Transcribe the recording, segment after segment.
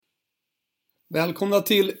Välkomna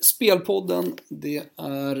till Spelpodden. Det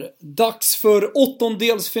är dags för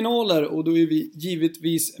åttondelsfinaler och då är vi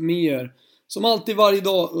givetvis med er. Som alltid varje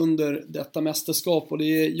dag under detta mästerskap. Och det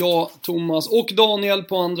är jag, Thomas och Daniel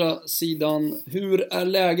på andra sidan. Hur är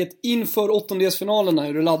läget inför åttondelsfinalerna?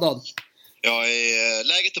 Är du laddad?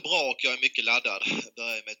 Läget är bra och jag är mycket laddad. Jag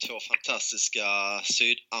börjar med 2 fantastiska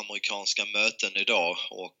sydamerikanska möten idag.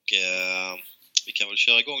 Och vi kan väl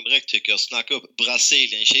köra igång direkt tycker jag. Snacka upp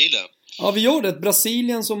Brasilien-Chile. Ja, vi gör det.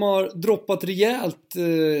 Brasilien som har droppat rejält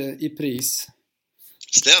i pris.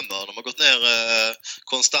 Stämmer, de har gått ner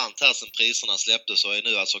konstant här sedan priserna släpptes och är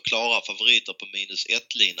nu alltså klara favoriter på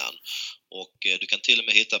 -1-linan. Och du kan till och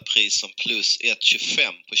med hitta pris som plus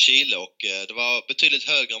 1,25 på Chile och det var betydligt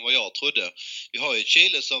högre än vad jag trodde. Vi har ju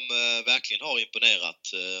Chile som verkligen har imponerat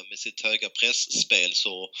med sitt höga pressspel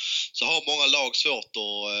så har många lag svårt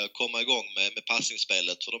att komma igång med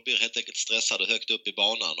passningsspelet för de blir helt enkelt stressade högt upp i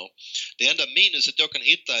banan. Och det enda minuset jag kan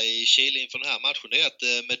hitta i Chile inför den här matchen är att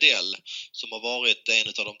Medel som har varit en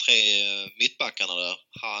av de 3 mittbackarna där,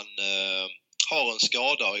 han har en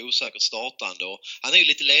skada och är osäkert startande och han är ju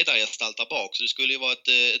lite ledargestalt där bak så det skulle ju vara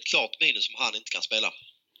ett klart minus om han inte kan spela.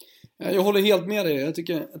 Jag håller helt med dig. Jag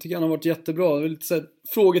tycker han har varit jättebra. Det är lite så här,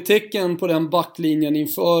 frågetecken på den backlinjen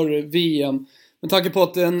inför VM. Men tanke på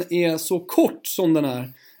att den är så kort som den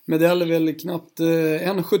är. Medel är väl knappt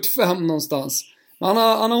 1,75 någonstans. Men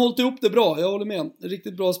han har hållit ihop det bra. Jag håller med.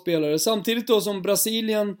 Riktigt bra spelare. Samtidigt då som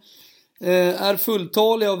Brasilien är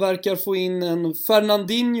fulltaliga och verkar få in en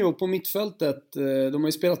Fernandinho på mittfältet. De har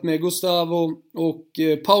ju spelat med Gustavo och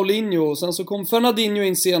Paulinho. Sen så kom Fernandinho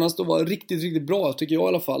in senast och var riktigt, riktigt bra tycker jag i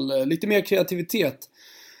alla fall. Lite mer kreativitet.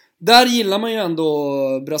 Där gillar man ju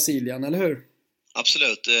ändå Brasilien, eller hur?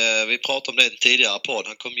 Absolut, vi pratade om det tidigare på.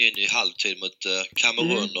 Han kom ju in i halvtid mot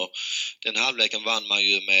Kamerun och den halvleken vann man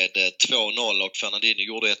ju med 2-0 och Fernandinho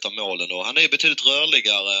gjorde ett av målen och han är ju betydligt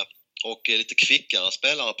rörligare och lite kvickare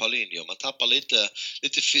spelare Paulinho. Man tappar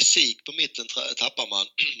lite fysik på mitten tappar man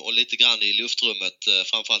och lite grann i luftrummet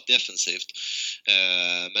framförallt defensivt.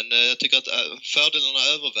 Men jag tycker att fördelarna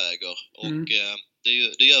överväger och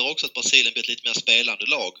det gör också att Brasilien blir ett lite mer spelande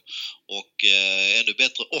lag och ännu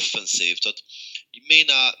bättre offensivt. Så att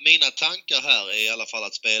mina tankar här är i alla fall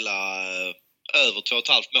att spela över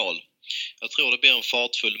 2,5 mål. Jag tror det blir en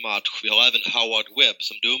fartfull match. Vi har även Howard Webb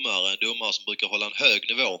som domare. En domare som brukar hålla en hög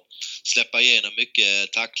nivå. Släppa igenom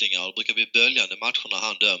mycket tacklingar. Det brukar bli böljande matcher när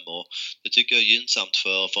han dömer. Det tycker jag är gynnsamt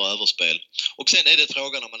för överspel. Och sen är det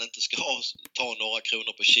frågan om man inte ska ta några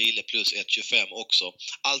kronor på Chile plus 1,25 också.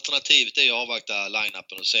 Alternativet är att avvakta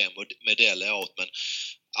line-upen och se Medel är out. Men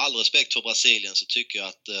all respekt för Brasilien så tycker jag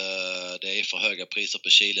att det är för höga priser på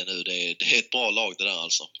Chile nu. Det är ett bra lag det där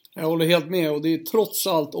alltså. Jag håller helt med och det är trots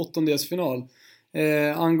allt åttondelsfinal.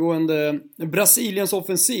 Angående Brasiliens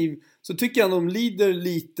offensiv så tycker jag att de lider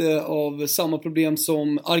lite av samma problem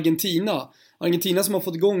som Argentina. Argentina som har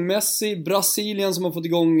fått igång Messi, Brasilien som har fått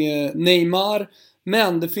igång Neymar.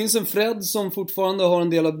 Men det finns en Fred som fortfarande har en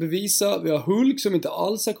del att bevisa. Vi har Hulk som inte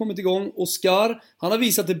alls har kommit igång. Oscar, han har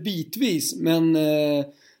visat det bitvis men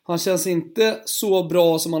han känns inte så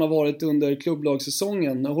bra som han har varit under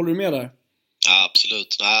klubblagssäsongen. Håller du med där? Ja,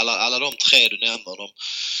 absolut. Alla de 3 du nämner, de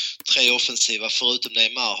 3 offensiva förutom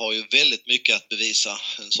Neymar har ju väldigt mycket att bevisa.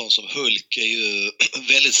 En sån som Hulk är ju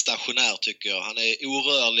väldigt stationär tycker jag. Han är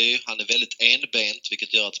orörlig, han är väldigt enbent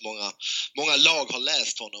vilket gör att många lag har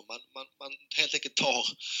läst honom. Man helt enkelt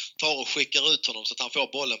tar och skickar ut honom så att han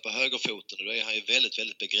får bollen på högerfoten och då är han ju väldigt,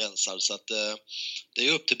 väldigt begränsad. Så att det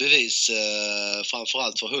är upp till bevis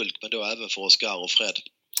framförallt för Hulk men då även för Oscar och Fred.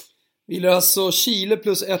 Vi gillar alltså Chile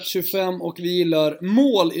plus 1,25 och vi gillar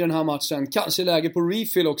mål i den här matchen. Kanske läge på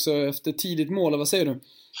refill också efter tidigt mål, vad säger du?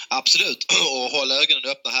 Absolut, och håll ögonen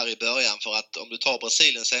öppna här i början för att om du tar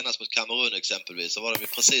Brasilien senast mot Kamerun exempelvis så var de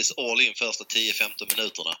precis all in första 10-15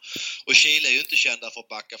 minuterna. Och Chile är ju inte kända för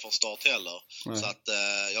att backa från start heller. Nej. Så att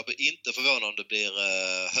jag blir inte förvånad om det blir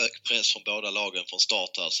hög press från båda lagen från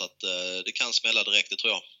start här så att det kan smälla direkt, det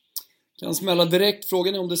tror jag. Kan smälla direkt.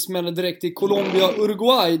 Frågan är om det smäller direkt i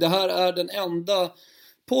Colombia-Uruguay. Det här är den enda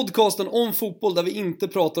podcasten om fotboll där vi inte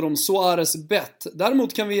pratar om Suarez bet.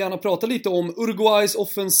 Däremot kan vi gärna prata lite om Uruguays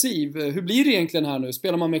offensiv. Hur blir det egentligen här nu?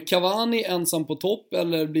 Spelar man med Cavani ensam på topp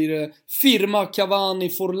eller blir det firma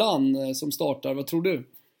Cavani-Forlan som startar? Vad tror du?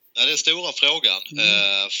 Ja, det är den stora frågan.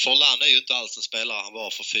 Forlan är ju inte alls en spelare han var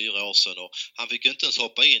för 4 år sedan och han fick ju inte ens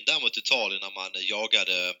hoppa in där mot Italien när man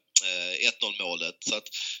jagade 1-0 målet. Så att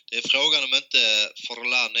det är frågan om inte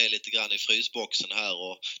Forlan är lite grann i frysboxen här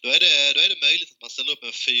och då är det möjligt att man ställer upp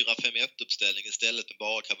en 4-5-1 uppställning istället med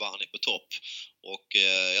bara Cavani på topp. Och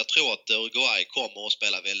jag tror att Uruguay kommer att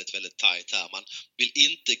spela väldigt, väldigt tajt här. Man vill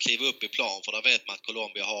inte kliva upp i plan, för där vet man att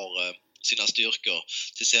Colombia har sina styrkor.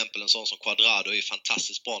 Till exempel en sån som Cuadrado är ju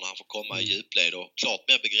fantastiskt bra när han får komma i djupled, och klart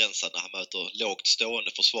mer begränsad när han möter lågt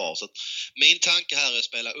stående försvar. Så att min tanke här är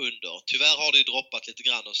att spela under. Tyvärr har det ju droppat lite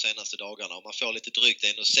grann de senaste dagarna, och man får lite drygt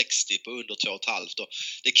 1,60 på under 2,5.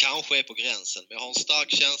 Det kanske är på gränsen, men jag har en stark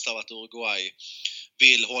känsla av att Uruguay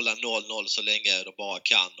vill hålla 0-0 så länge de bara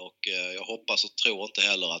kan, och jag hoppas och tror inte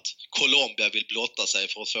heller att Colombia vill blotta sig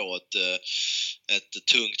för att få ett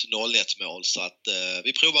tungt 0-1-mål. Så att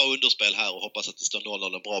vi provar underspel här och hoppas att det står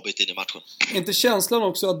 0-0 en bra bit in i matchen. Inte känslan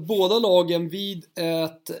också att båda lagen vid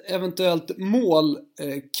ett eventuellt mål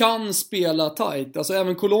kan spela tight? Alltså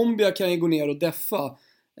även Colombia kan ju gå ner och deffa,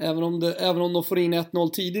 även om de får in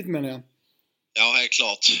 1-0 tidigt, menar jag. Ja, helt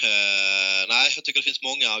klart. Nej, jag tycker det finns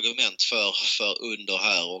många argument för under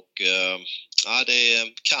här, och det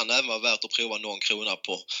kan även vara värt att prova någon krona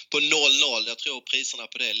på 0-0. Jag tror priserna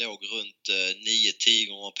på det låg runt 9-10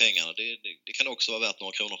 gånger pengarna. Det kan också vara värt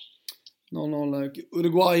några kronor. 0-0.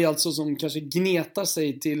 Uruguay alltså, som kanske gnetar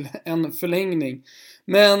sig till en förlängning.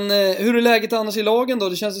 Men hur är läget annars i lagen då?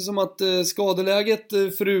 Det känns ju som att skadeläget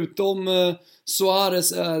förutom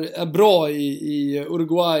Suarez är bra i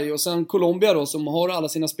Uruguay, och sen Colombia då, som har alla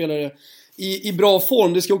sina spelare i bra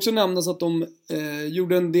form. Det ska också nämnas att de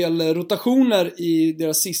gjorde en del rotationer i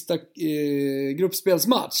deras sista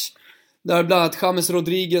gruppspelsmatch. Där bland annat James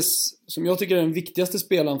Rodriguez, som jag tycker är den viktigaste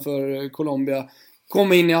spelaren för Colombia,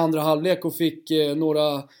 kom in i andra halvlek och fick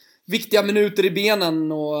några viktiga minuter i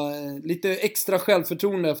benen och lite extra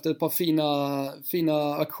självförtroende efter ett par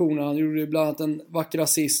fina aktioner. Han gjorde bland annat en vacker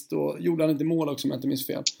assist, och gjorde han inte mål också, om jag inte minns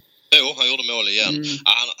fel. Jo, han gjorde mål igen.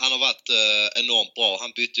 Han har varit enormt bra.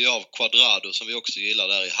 Han bytte ju av Cuadrado, som vi också gillar,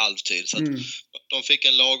 där i halvtid. Så att de fick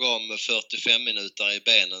en lagom 45 minuter i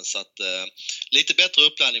benen. Så att lite bättre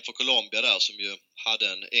uppladdning för Colombia där, som ju hade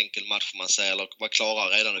en enkel match, man säger, eller var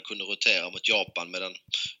klara redan och kunde rotera mot Japan, medan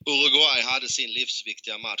Uruguay hade sin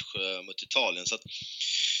livsviktiga match mot Italien. Så att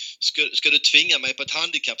ska du tvinga mig på ett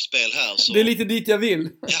handikappspel här så... Det är lite dit jag vill.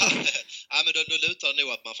 Ja, men då lutar det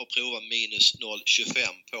nog att man får prova minus 0,25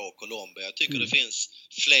 på Colombia. Jag tycker det finns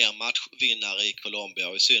fler matchvinnare i Colombia,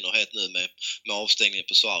 och i synnerhet nu med avstängningen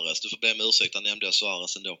på Suarez. Du får be om ursäkt, jag nämnde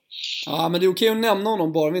Suarez ändå. Ja, men det är okej att nämna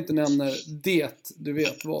honom, bara vi inte nämner det. Du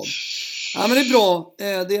vet vad. Ja, men det är bra.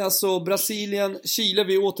 Det är alltså Brasilien, Chile.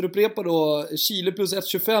 Vi återupprepar då. Chile plus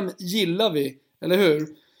 1,25 gillar vi, eller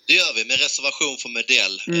hur? Det gör vi, med reservation för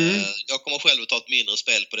Medell. Jag kommer själv att ta ett mindre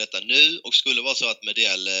spel på detta nu, och skulle vara så att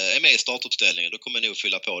Medell är med i startuppställningen, då kommer jag nog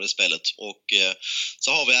fylla på det spelet. Och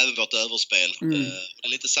så har vi även vårt överspel. Det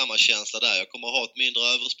är lite samma känsla där. Jag kommer att ha ett mindre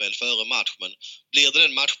överspel före match, men blir det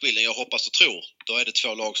den matchbilden jag hoppas och tror, då är det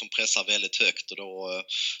två lag som pressar väldigt högt, och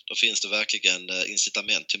då finns det verkligen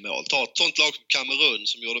incitament till mål. Ta ett sånt lag som Kamerun,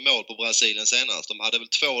 som gjorde mål på Brasilien senast. De hade väl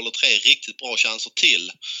 2 eller 3 riktigt bra chanser till.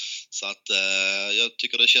 Så att jag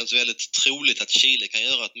tycker det känns väldigt troligt att Chile kan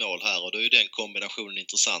göra ett mål här, och då är den kombinationen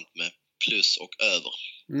intressant med plus och över.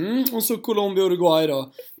 Och så Colombia och Uruguay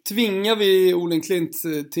då. Tvingar vi Olen Klint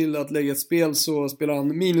till att lägga ett spel, så spelar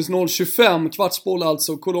han minus 0,25 kvartsboll,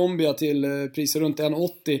 alltså Colombia till priser runt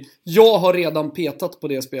 1,80. Jag har redan petat på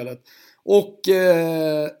det spelet. Och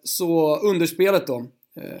så underspelet då.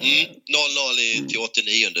 0-0 till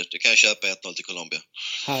 89. Du kan köpa 1-0 till Colombia.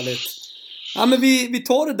 Härligt. Ja, men vi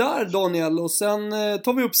tar det där, Daniel, och sen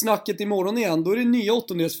tar vi upp snacket imorgon igen. Då är det nya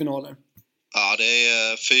åttondelsfinaler. Ja, det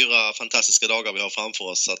är 4 fantastiska dagar vi har framför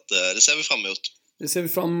oss, så att det ser vi fram emot. Det ser vi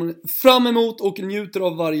fram emot och njuter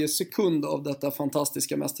av varje sekund av detta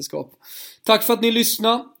fantastiska mästerskap. Tack för att ni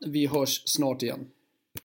lyssnade. Vi hörs snart igen.